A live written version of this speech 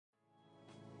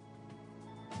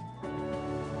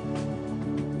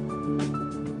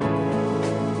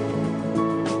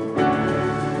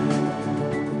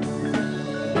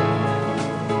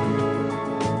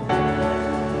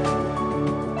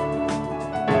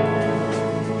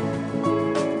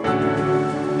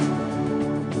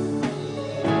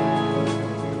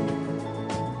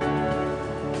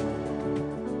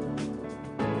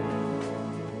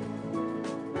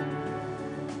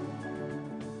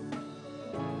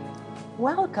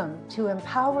Welcome to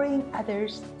Empowering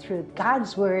Others Through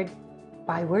God's Word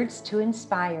by Words to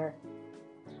Inspire.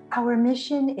 Our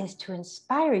mission is to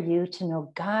inspire you to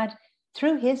know God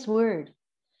through His Word,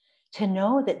 to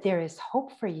know that there is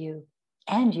hope for you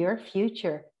and your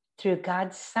future through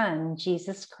God's Son,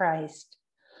 Jesus Christ.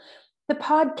 The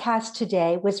podcast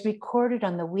today was recorded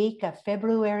on the week of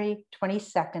February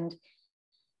 22nd,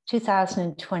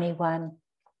 2021.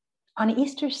 On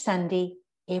Easter Sunday,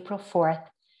 April 4th,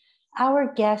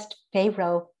 our guest,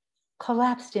 Pharaoh,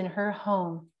 collapsed in her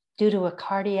home due to a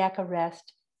cardiac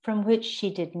arrest from which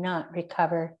she did not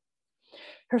recover.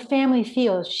 Her family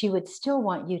feels she would still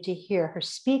want you to hear her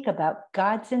speak about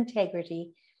God's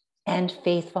integrity and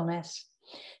faithfulness.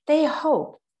 They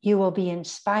hope you will be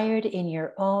inspired in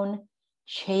your own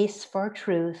chase for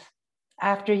truth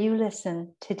after you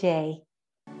listen today.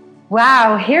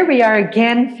 Wow, here we are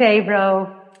again,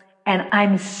 Pharaoh. And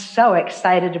I'm so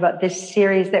excited about this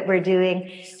series that we're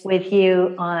doing with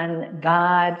you on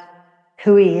God,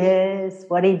 who He is,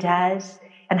 what He does,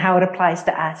 and how it applies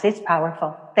to us. It's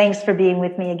powerful. Thanks for being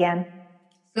with me again.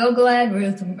 So glad,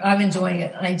 Ruth. I'm enjoying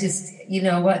it. I just, you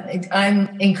know what,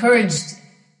 I'm encouraged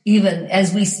even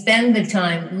as we spend the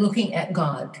time looking at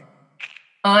God.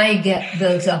 I get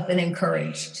built up and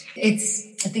encouraged. I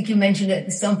think you mentioned it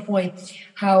at some point,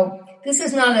 how this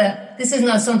is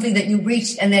not something that you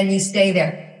reach and then you stay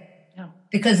there. No.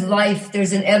 Because life,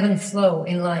 there's an ebb and flow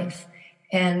in life.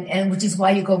 And which is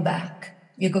why you go back.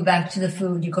 You go back to the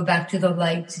food, you go back to the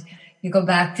light, you go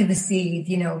back to the seed,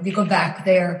 you go back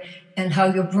there and how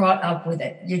you're brought up with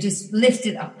it. You're just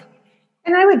lifted up.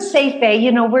 And I would say, Faye,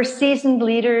 we're seasoned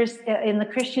leaders in the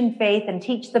Christian faith and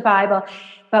teach the Bible,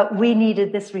 but we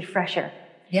needed this refresher.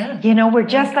 Yeah. We're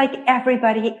just like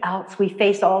everybody else. We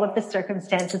face all of the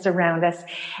circumstances around us.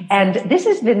 And this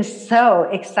has been so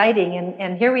exciting.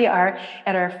 And here we are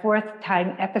at our fourth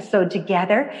time episode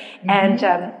together. Mm-hmm.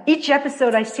 And each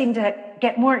episode I seem to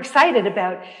get more excited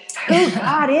about who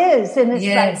God is. And it's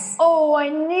like, oh, I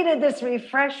needed this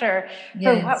refresher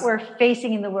for what we're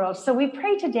facing in the world. So we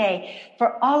pray today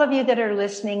for all of you that are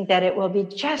listening that it will be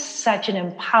just such an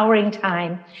empowering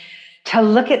time to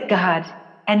look at God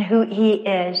and who He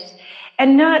is,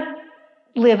 and not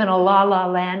live in a la-la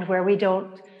land where we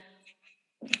don't,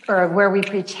 or where we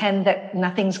pretend that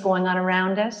nothing's going on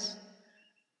around us,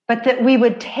 but that we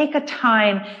would take a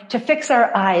time to fix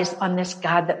our eyes on this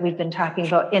God that we've been talking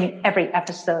about in every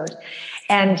episode.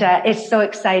 And it's so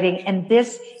exciting. And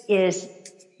this is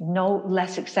no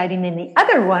less exciting than the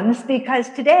other ones, because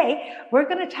today we're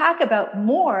going to talk about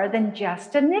more than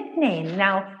just a nickname.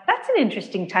 Now, that's an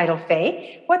interesting title,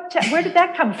 Faye. Where did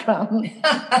that come from?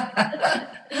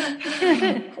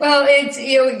 Well,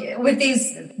 it's, with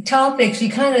these topics, you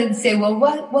kind of say, well,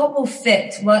 what will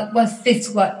fit? What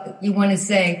fits what you want to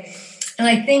say? And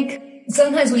I think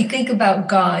sometimes we think about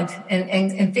God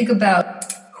and think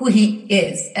about who He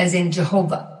is, as in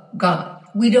Jehovah, God.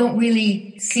 We don't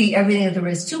really see everything that there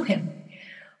is to Him.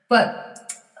 But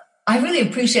I really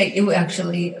appreciate you,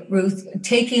 actually, Ruth,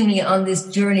 taking me on this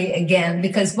journey again,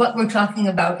 because what we're talking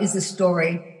about is a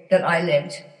story that I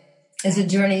lived, is a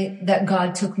journey that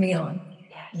God took me on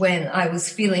when I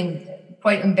was feeling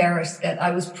quite embarrassed that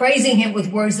I was praising Him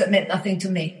with words that meant nothing to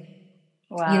me.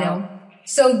 Wow.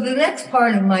 So the next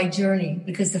part of my journey,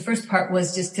 because the first part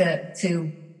was just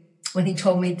to when He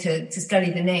told me to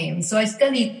study the names. So I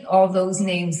studied all those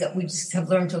names that we just have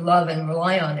learned to love and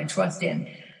rely on and trust in.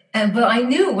 But I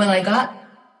knew when I got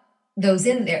those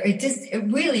in there, I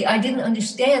didn't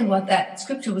understand what that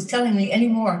scripture was telling me any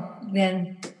more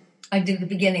than I did at the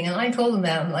beginning. And I told Him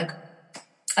that. I'm like,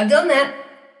 I've done that,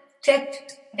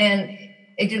 checked, and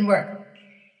it didn't work.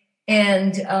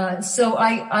 And so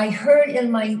I heard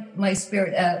in my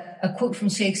spirit a quote from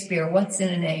Shakespeare, "What's in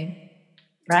a name?"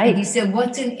 Right. And he said,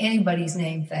 "What's in anybody's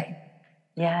name, Faye?"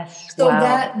 Yes. So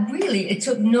that really, it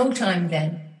took no time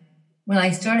then when I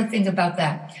started thinking about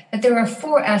that there are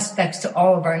 4 aspects to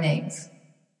all of our names.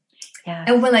 Yes.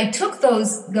 And when I took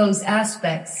those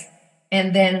aspects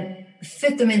and then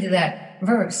fit them into that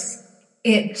verse,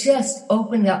 it just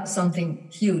opened up something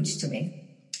huge to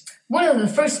me. One of the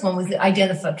first one was the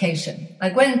identification.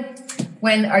 Like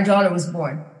when our daughter was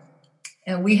born,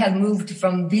 and we had moved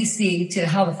from BC to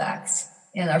Halifax,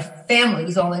 and our family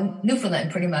was all in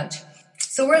Newfoundland pretty much.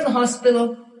 So we're in the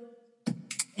hospital,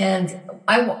 and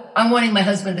I'm wanting my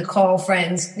husband to call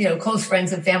friends, close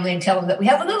friends and family, and tell them that we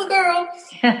have a little girl.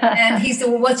 And he said,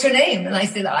 "Well, what's her name?" And I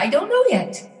said, "I don't know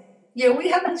yet. We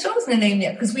haven't chosen a name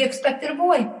yet because we expected a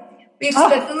boy. We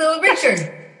expected little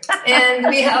Richard, and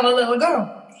we have a little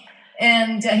girl."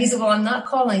 And he said, "Well, I'm not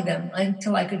calling them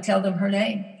until I could tell them her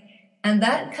name." And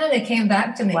that kind of came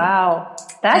back to me. Wow.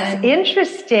 That's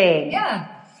interesting. Yeah.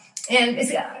 And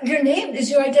your name is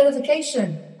your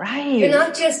identification. Right. You're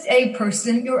not just a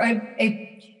person. You're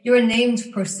a named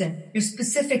person. You're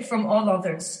specific from all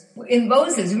others. In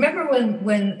Moses, remember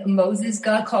when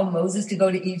God called Moses to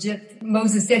go to Egypt?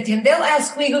 Moses said to him, they'll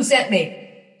ask me who sent me.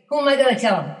 Who am I going to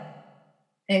tell them?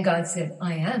 And God said,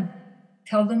 I am.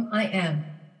 Tell them I am.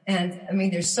 And I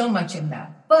mean, there's so much in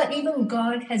that. But even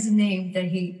God has a name that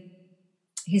he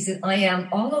said, I am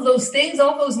all of those things,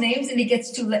 all those names, and he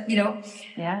gets to let,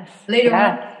 yes. later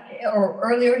on or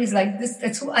earlier, he's like,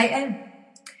 that's who I am.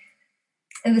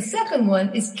 And the second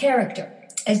one is character,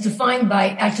 as defined by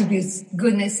attributes,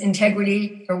 goodness,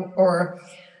 integrity, or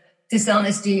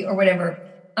dishonesty, or whatever.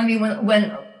 I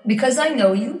mean, because I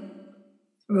know you,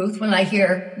 Ruth, when I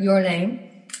hear your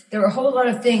name, there are a whole lot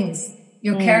of things.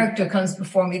 Your character comes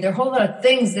before me. There are a whole lot of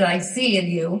things that I see in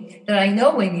you, that I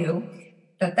know in you,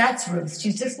 that's Ruth.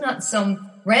 She's just not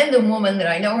some random woman that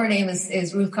I know her name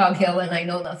is Ruth Coghill and I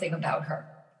know nothing about her.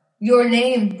 Your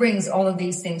name brings all of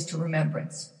these things to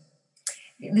remembrance.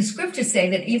 The scriptures say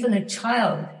that even a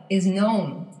child is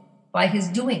known by his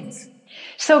doings.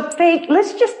 So, Faith,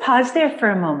 let's just pause there for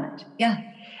a moment. Yeah.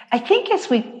 I think as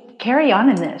we carry on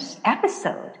in this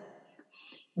episode,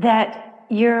 that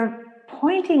you're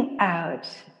pointing out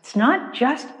it's not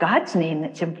just God's name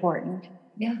that's important.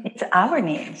 Yeah. It's our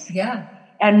names. Yeah.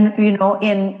 And,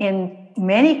 in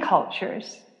many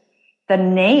cultures, the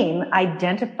name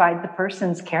identified the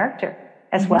person's character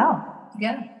as well.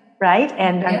 Yeah. Right?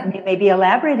 And you may be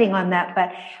elaborating on that,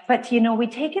 but we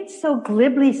take it so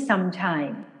glibly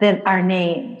sometimes, that our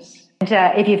names. And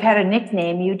if you've had a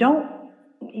nickname, you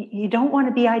don't want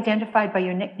to be identified by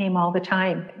your nickname all the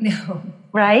time. No.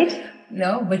 Right?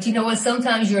 No, but you know what?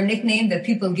 Sometimes your nickname that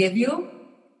people give you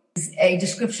is a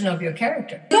description of your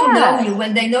character. People know you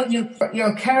when they know you.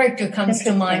 Your character comes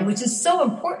to mind, which is so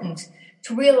important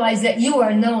to realize that you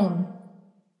are known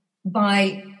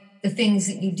by the things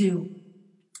that you do.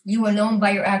 You are known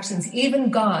by your actions. Even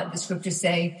God, the scriptures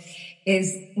say,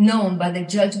 is known by the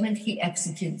judgment he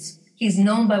executes. He's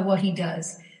known by what he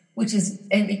does,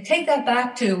 and we take that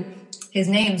back to his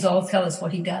names all tell us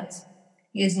what he does.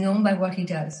 He is known by what he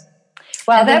does.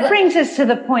 Well, that brings us to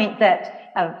the point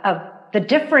that of the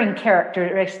differing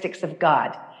characteristics of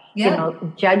God. Yeah.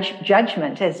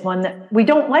 Judgment is one that we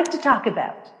don't like to talk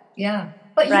about. Yeah.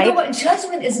 But you know what?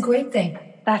 Judgment is a great thing.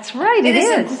 That's right. It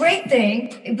is a great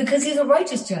thing because he's a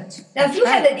righteous judge. Now, if you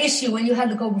had an issue when you had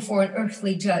to go before an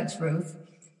earthly judge, Ruth,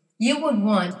 you would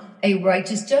want a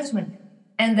righteous judgment.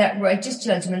 And that righteous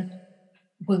judgment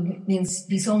would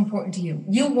be so important to you.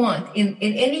 You want, in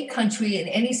any country, in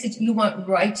any situation, you want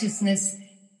righteousness,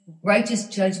 righteous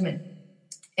judgment.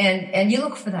 And you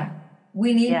look for that.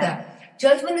 We need that.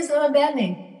 Judgment is not a bad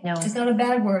name. No. It's not a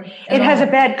bad word. It has a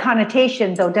bad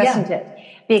connotation, though, doesn't it?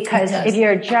 Because if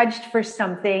you're judged for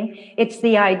something, it's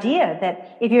the idea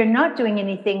that if you're not doing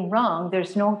anything wrong,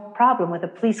 there's no problem with the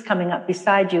police coming up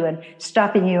beside you and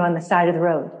stopping you on the side of the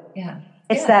road. Yeah.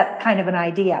 It's that kind of an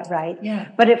idea, right? Yeah.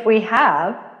 But if we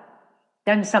have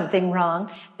done something wrong,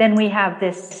 then we have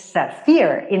this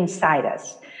fear inside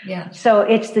us. Yeah. So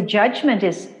it's the judgment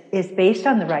is based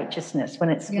on the righteousness when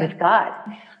it's with God.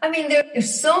 I mean,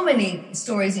 there's so many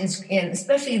stories,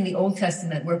 especially in the Old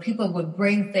Testament, where people would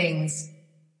bring things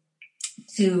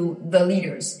to the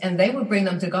leaders and they would bring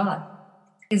them to God.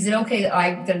 Is it okay?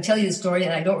 I'm going to tell you the story,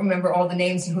 and I don't remember all the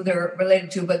names and who they're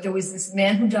related to, but there was this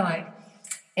man who died,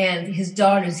 and his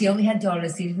daughters, he only had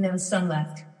daughters, he didn't have a son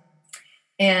left.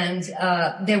 And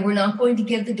they were not going to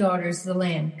give the daughters the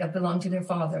land that belonged to their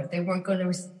father. They weren't going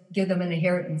to give them an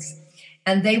inheritance.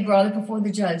 And they brought it before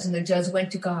the judge, and the judge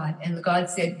went to God, and the God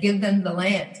said, give them the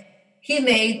land. He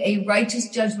made a righteous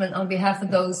judgment on behalf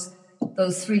of those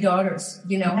three daughters,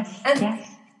 Yes, and yes.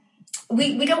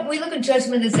 we look at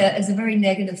judgment as a very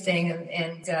negative thing,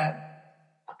 and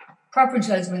proper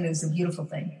judgment is a beautiful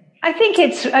thing. I think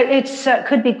it's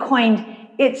could be coined.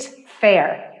 It's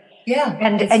fair. Yeah,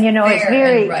 and it's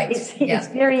very right. It's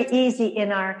very easy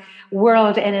in our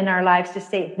world and in our lives to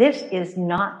say this is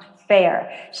not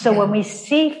fair. So when we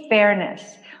see fairness,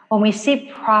 when we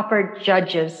see proper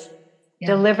judges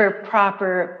deliver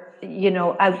proper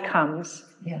outcomes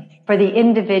for the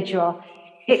individual,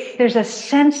 there's a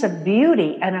sense of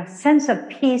beauty and a sense of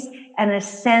peace and a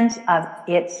sense of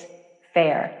it's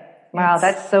fair. Wow,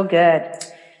 that's so good.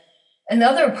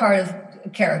 Another part of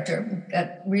character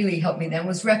that really helped me then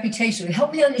was reputation. It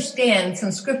helped me understand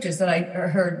some scriptures that I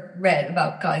read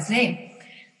about God's name.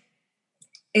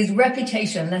 Is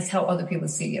reputation. That's how other people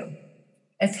see you.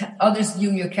 That's how others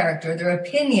view your character, their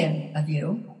opinion of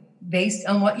you based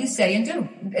on what you say and do.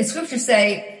 The scriptures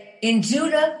say, in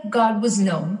Judah, God was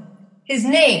known, His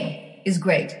name is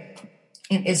great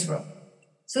in Israel.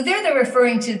 So there they're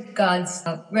referring to God's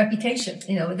reputation.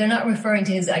 They're not referring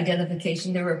to his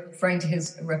identification. They're referring to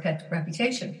his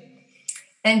reputation.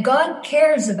 And God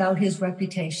cares about his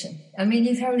reputation. I mean,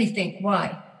 you probably think,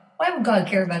 why? Why would God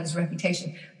care about his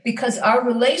reputation? Because our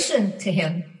relationship to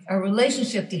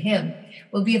him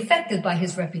will be affected by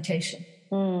his reputation.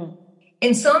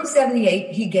 In Psalm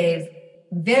 78, he gave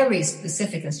very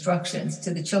specific instructions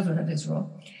to the children of Israel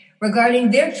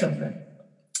regarding their children.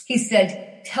 He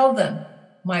said, tell them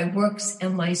my works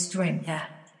and my strength. Yeah.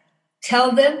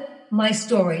 Tell them my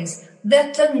stories.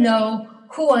 Let them know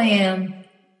who I am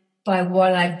by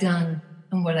what I've done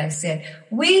and what I've said.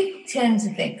 We tend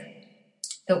to think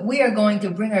that we are going to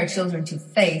bring our children to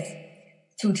faith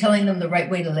through telling them the right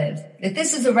way to live. That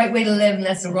this is the right way to live and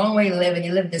that's the wrong way to live and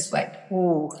you live this way.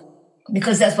 Ooh.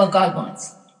 Because that's what God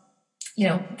wants.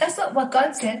 That's not what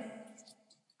God said.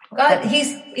 God,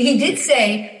 he did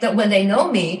say that when they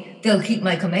know me, they'll keep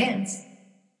my commands.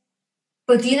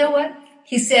 But do you know what?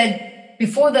 He said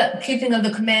before the keeping of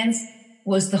the commands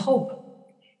was the hope.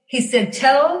 He said,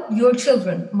 tell your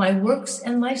children my works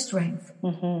and my strength.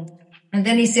 Mm-hmm. And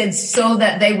then he said, so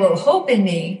that they will hope in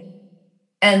me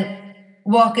and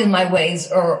walk in my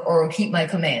ways or keep my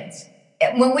commands.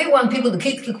 When we want people to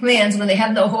keep the commands when they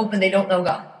have no hope and they don't know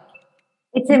God.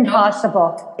 It's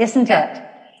impossible, isn't it?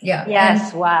 Yeah.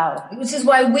 Yes, wow. Which is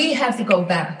why we have to go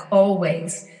back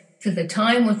always to the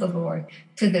time with the Lord,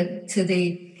 to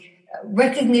the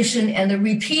recognition and the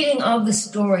repeating of the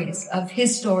stories, of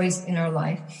his stories in our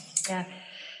life. Yeah.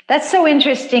 That's so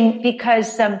interesting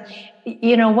because,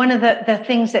 one of the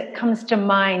things that comes to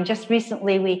mind, just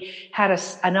recently we had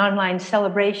an online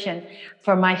celebration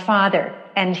for my father,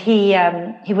 and he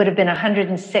would have been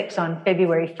 106 on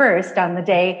February 1st, on the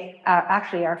day,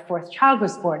 actually our fourth child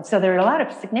was born. So there are a lot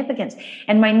of significance.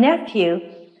 And my nephew,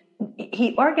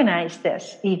 he organized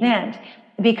this event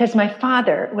because my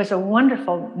father was a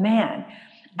wonderful man,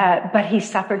 but he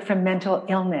suffered from mental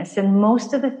illness, and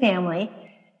most of the family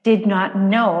did not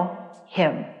know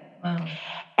him. Wow.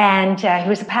 And he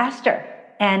was a pastor,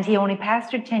 and he only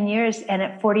pastored 10 years, and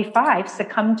at 45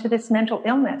 succumbed to this mental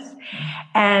illness.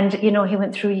 And, he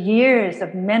went through years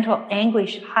of mental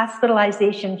anguish,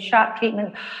 hospitalization, shock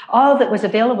treatment, all that was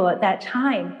available at that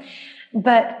time.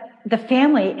 But the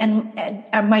family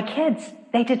and my kids,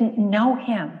 they didn't know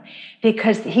him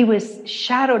because he was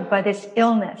shadowed by this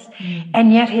illness.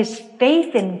 And yet his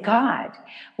faith in God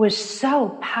was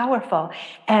so powerful.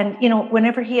 And,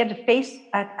 whenever he had to face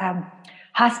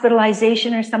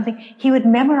hospitalization or something, he would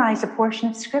memorize a portion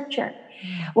of scripture.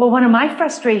 Well, one of my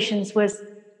frustrations was,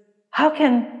 how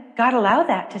can God allow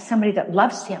that to somebody that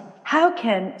loves him? How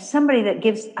can somebody that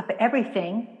gives up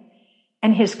everything,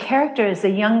 and his character as a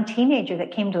young teenager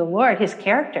that came to the Lord, his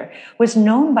character was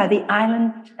known by the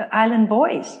island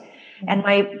boys. And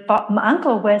my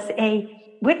uncle was a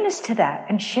witness to that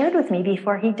and shared with me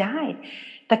before he died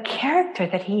the character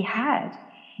that he had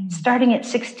starting at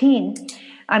 16.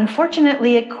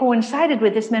 Unfortunately, it coincided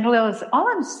with this mental illness. All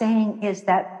I'm saying is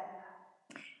that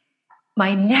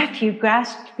my nephew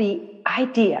grasped the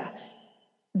idea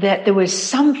that there was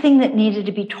something that needed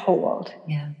to be told.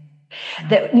 Yeah.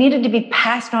 That needed to be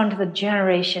passed on to the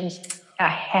generations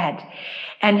ahead.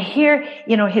 And here,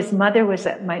 his mother was,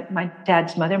 my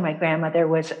dad's mother, my grandmother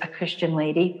was a Christian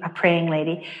lady, a praying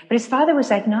lady, but his father was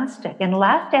agnostic and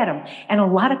laughed at him. And a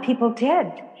lot of people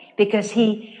did because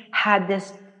he had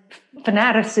this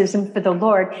fanaticism for the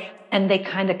Lord, and they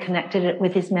kind of connected it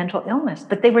with his mental illness,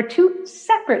 but they were two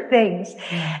separate things.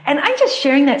 Yeah. And I'm just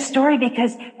sharing that story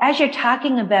because as you're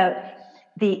talking about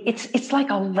it's like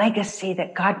a legacy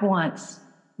that God wants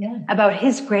about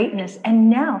his greatness. And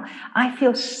now I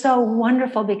feel so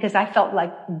wonderful because I felt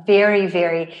like very,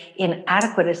 very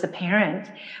inadequate as a parent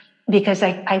because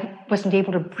I wasn't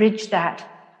able to bridge that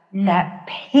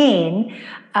pain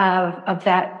of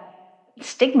that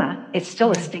stigma. It's still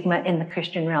a stigma in the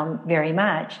Christian realm very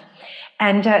much.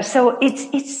 And so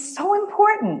it's so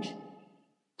important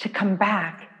to come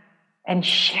back and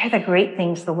share the great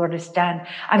things the Lord has done.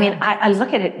 I mean, I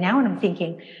look at it now and I'm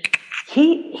thinking,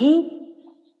 he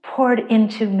poured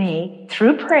into me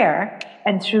through prayer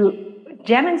and through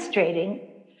demonstrating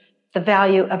the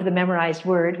value of the memorized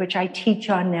word, which I teach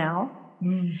on now.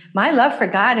 My love for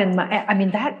God and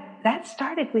that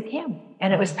started with him,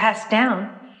 and it was passed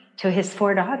down to his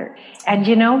 4 daughters. And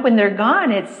when they're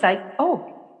gone, it's like,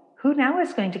 oh, who now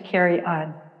is going to carry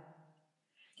on?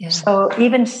 Yeah. So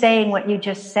even saying what you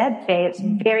just said, Faye, it's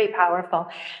very powerful.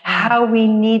 How we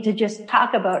need to just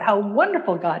talk about how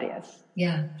wonderful God is.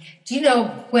 Yeah. Do you know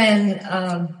when,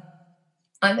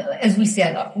 as we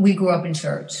said, we grew up in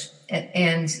church,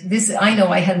 And this, I know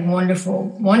I had wonderful,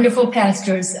 wonderful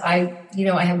pastors. I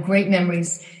have great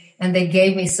memories, and they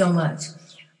gave me so much.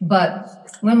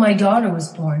 But when my daughter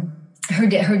was born, her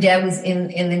dad was in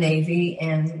the Navy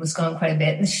and was gone quite a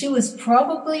bit. And she was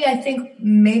probably, I think,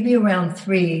 maybe around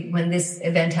 3 when this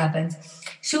event happened.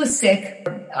 She was sick.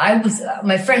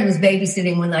 My friend was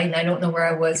babysitting one night, and I don't know where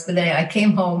I was, but then I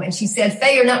came home and she said,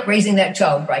 "Faye, you're not raising that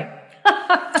child right."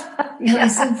 And I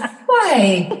said,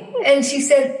 "Why?" And she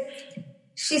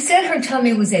said her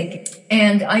tummy was aching.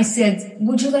 And I said,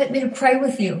 "Would you like me to pray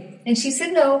with you?" And she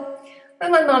said, "No.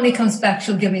 When my mommy comes back,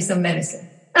 she'll give me some medicine."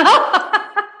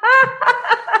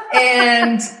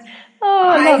 And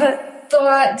I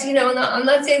thought, I'm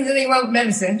not saying there's anything wrong with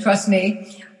medicine, trust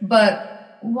me,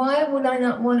 but why would I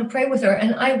not want to pray with her?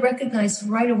 And I recognized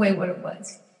right away what it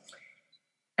was.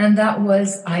 And that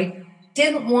was, I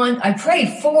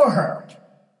prayed for her,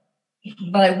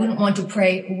 but I wouldn't want to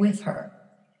pray with her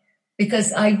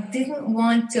because I didn't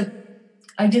want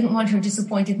her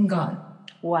disappointed in God.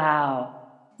 Wow.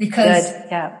 Because good.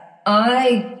 Yeah.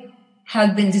 I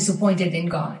had been disappointed in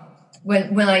God.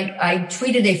 When I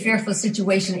treated a fearful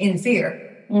situation in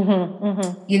fear,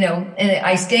 and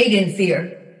I stayed in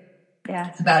fear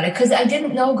about it because I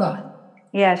didn't know God.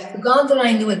 Yes. The God that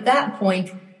I knew at that point,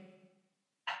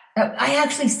 I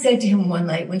actually said to him one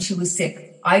night when she was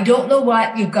sick, "I don't know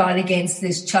what you got against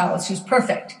this child. She's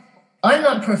perfect. I'm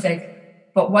not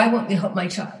perfect, but why won't you help my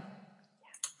child?"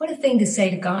 What a thing to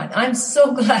say to God. I'm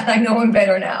so glad I know him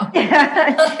better now.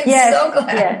 I'm so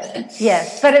glad.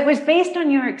 Yes. But it was based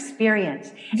on your experience.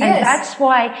 Yes. And that's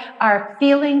why our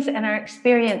feelings and our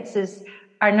experiences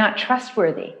are not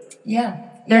trustworthy. Yeah.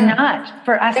 They're not.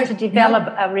 For us to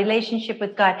develop a relationship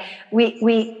with God,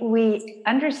 we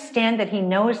understand that he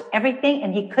knows everything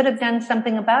and he could have done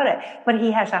something about it, but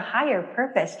he has a higher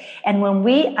purpose. And when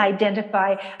we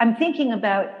identify, I'm thinking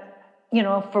about,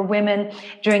 for women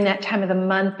during that time of the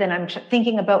month, and I'm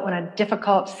thinking about when a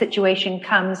difficult situation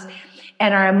comes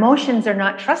and our emotions are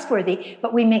not trustworthy,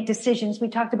 but we make decisions. We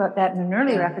talked about that in an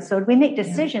earlier episode. We make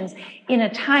decisions in a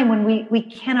time when we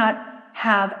cannot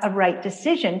have a right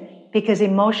decision because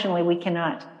emotionally we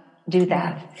cannot do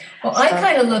that. Well, I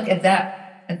kind of look at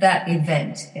that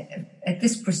event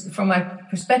from my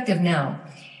perspective now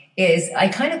is I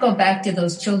kind of go back to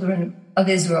those children of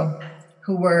Israel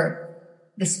who were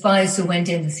the spies who went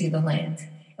in to see the land.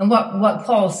 And what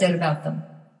Paul said about them.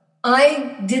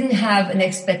 I didn't have an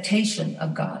expectation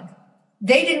of God.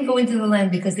 They didn't go into the land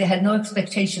because they had no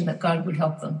expectation that God would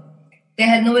help them. They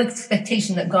had no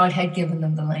expectation that God had given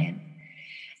them the land.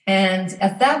 And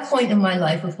at that point in my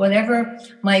life, with whatever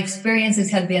my experiences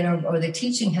had been or the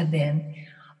teaching had been,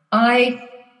 I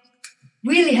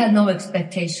really had no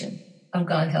expectation of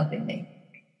God helping me,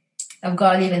 of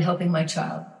God even helping my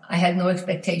child. I had no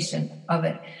expectation of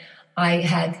it.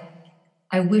 I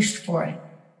wished for it.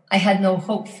 I had no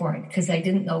hope for it because I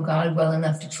didn't know God well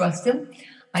enough to trust him.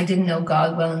 I didn't know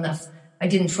God well enough. I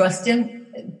didn't trust him,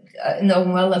 know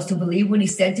him well enough to believe what he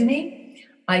said to me.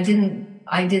 I didn't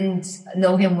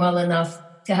know him well enough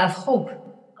to have hope.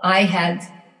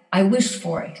 I wished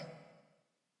for it.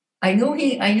 I knew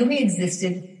he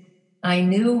existed.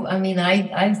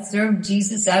 I served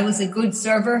Jesus. I was a good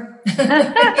server,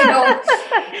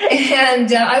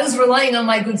 and I was relying on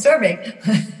my good serving,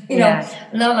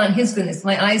 not on his goodness.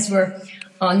 My eyes were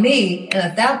on me. And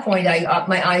at that point,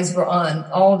 my eyes were on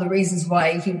all the reasons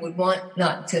why he would want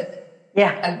not to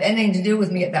have anything to do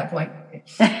with me at that point.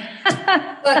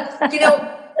 But,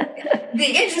 the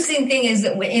interesting thing is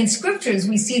that in scriptures,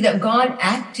 we see that God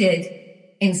acted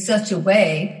in such a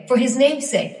way for his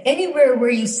namesake. Anywhere where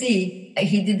you see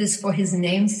he did this for his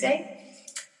namesake,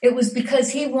 it was because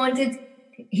he wanted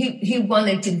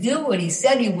to do what he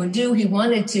said he would do. He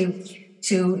wanted to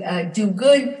do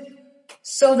good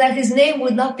so that his name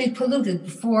would not be polluted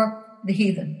before the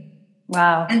heathen.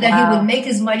 Wow. And that he would make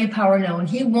his mighty power known.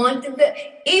 He wanted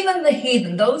even the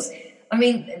heathen,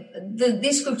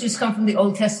 these scriptures come from the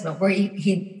Old Testament where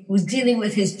he was dealing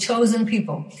with his chosen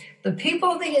people. The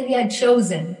people that he had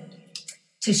chosen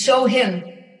to show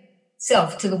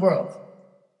himself to the world.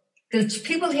 The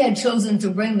people he had chosen to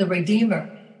bring the Redeemer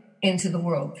into the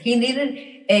world. He needed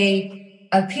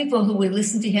a people who would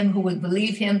listen to him, who would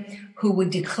believe him, who would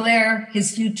declare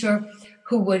his future,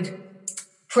 who would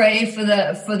pray for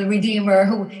the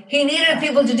Redeemer. He needed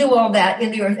people to do all that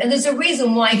in the earth. And there's a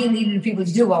reason why he needed people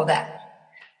to do all that.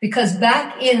 Because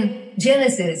back in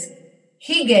Genesis,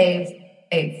 he gave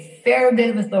a fair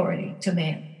bit of authority to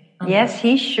man. Yes,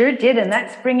 he sure did. And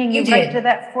that's bringing you right to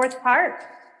that fourth part.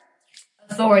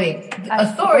 Authority.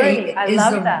 Authority is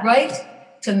the right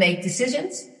to make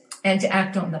decisions and to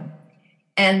act on them.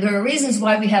 And there are reasons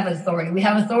why we have authority. We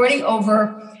have authority over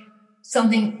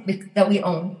something that we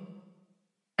own.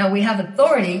 And we have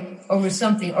authority over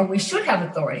something, or we should have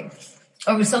authority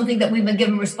over something that we've been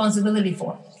given responsibility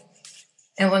for.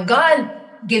 And when God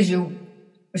gives you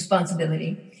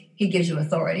responsibility, he gives you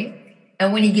authority. And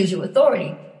when he gives you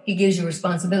authority, he gives you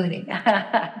responsibility.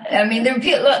 I mean, there are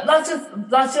lots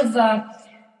of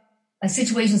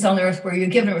situations on earth where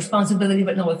you're given responsibility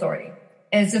but no authority.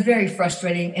 And it's a very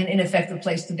frustrating and ineffective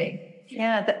place to be.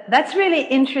 Yeah, that's really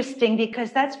interesting,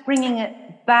 because that's bringing it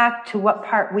back to what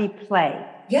part we play.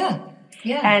 Yeah.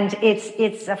 And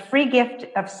it's a free gift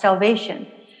of salvation,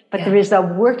 but there is a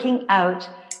working out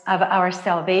of our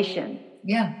salvation.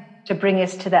 Yeah. To bring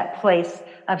us to that place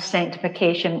of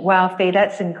sanctification. Wow, Faye,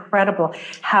 that's incredible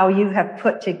how you have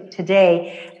put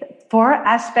today 4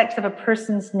 aspects of a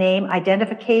person's name: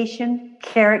 identification,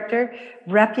 character,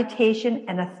 reputation,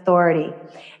 and authority.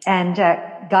 And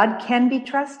God can be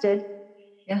trusted.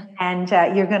 Yeah. And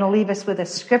you're going to leave us with a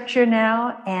scripture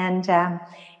now, and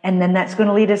then that's going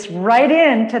to lead us right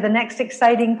into the next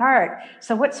exciting part.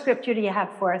 So what scripture do you have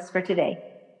for us for today?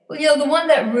 Well, the one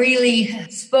that really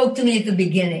spoke to me at the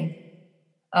beginning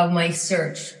of my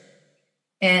search,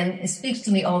 and it speaks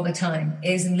to me all the time,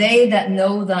 is they that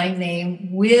know thy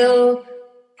name will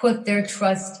put their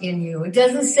trust in you. It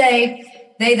doesn't say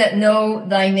they that know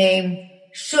thy name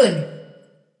should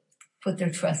put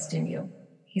their trust in you.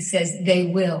 He says they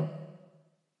will.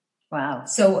 Wow.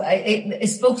 So it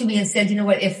spoke to me and said, you know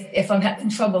what, if I'm having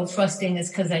trouble trusting, it's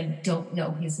because I don't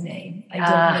know his name. I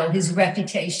don't know his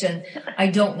reputation. I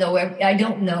don't know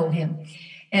him.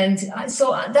 And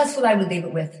so that's what I would leave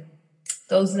it with.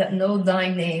 Those that know thy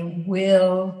name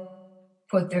will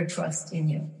put their trust in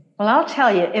you. Well, I'll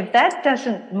tell you, if that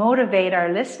doesn't motivate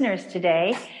our listeners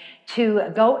today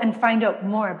to go and find out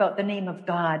more about the name of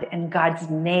God and God's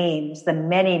names, the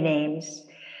many names,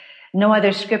 no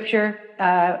other scripture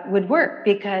would work,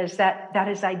 because that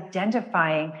is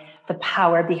identifying the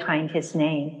power behind his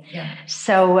name. Yeah.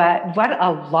 So what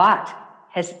a lot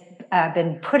has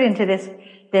been put into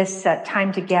this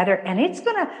time together, and it's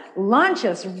going to launch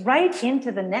us right into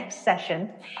the next session,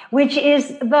 which is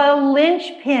the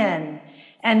linchpin.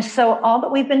 And so all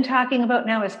that we've been talking about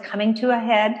now is coming to a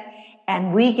head,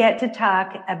 and we get to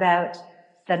talk about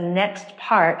the next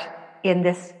part in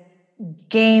this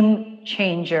game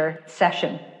changer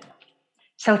session.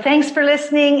 So thanks for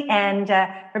listening and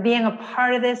for being a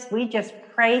part of this. We just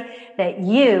pray that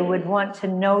you would want to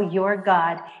know your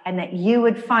God and that you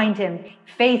would find him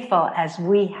faithful as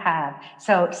we have.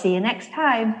 So see you next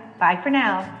time. Bye for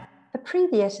now. The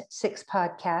previous 6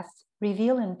 podcasts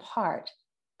reveal in part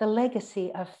the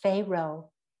legacy of Faye Rowe.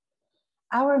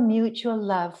 Our mutual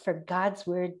love for God's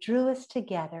word drew us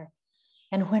together.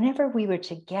 And whenever we were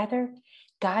together,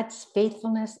 God's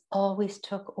faithfulness always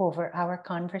took over our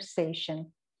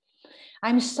conversation.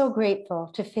 I'm so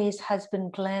grateful to Faye's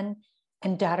husband, Glenn,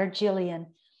 and daughter, Jillian,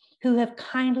 who have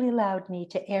kindly allowed me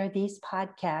to air these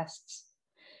podcasts.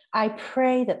 I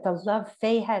pray that the love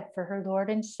Faye had for her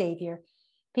Lord and Savior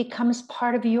becomes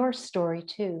part of your story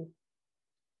too.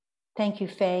 Thank you,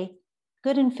 Faye,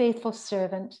 good and faithful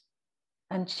servant,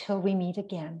 until we meet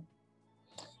again.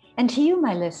 And to you,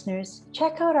 my listeners,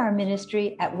 check out our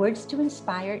ministry at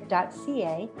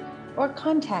wordstoinspire.ca or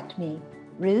contact me,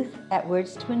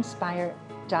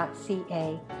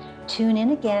 Ruth@wordstoinspire.ca. Tune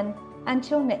in again.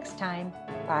 Until next time,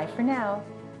 bye for now.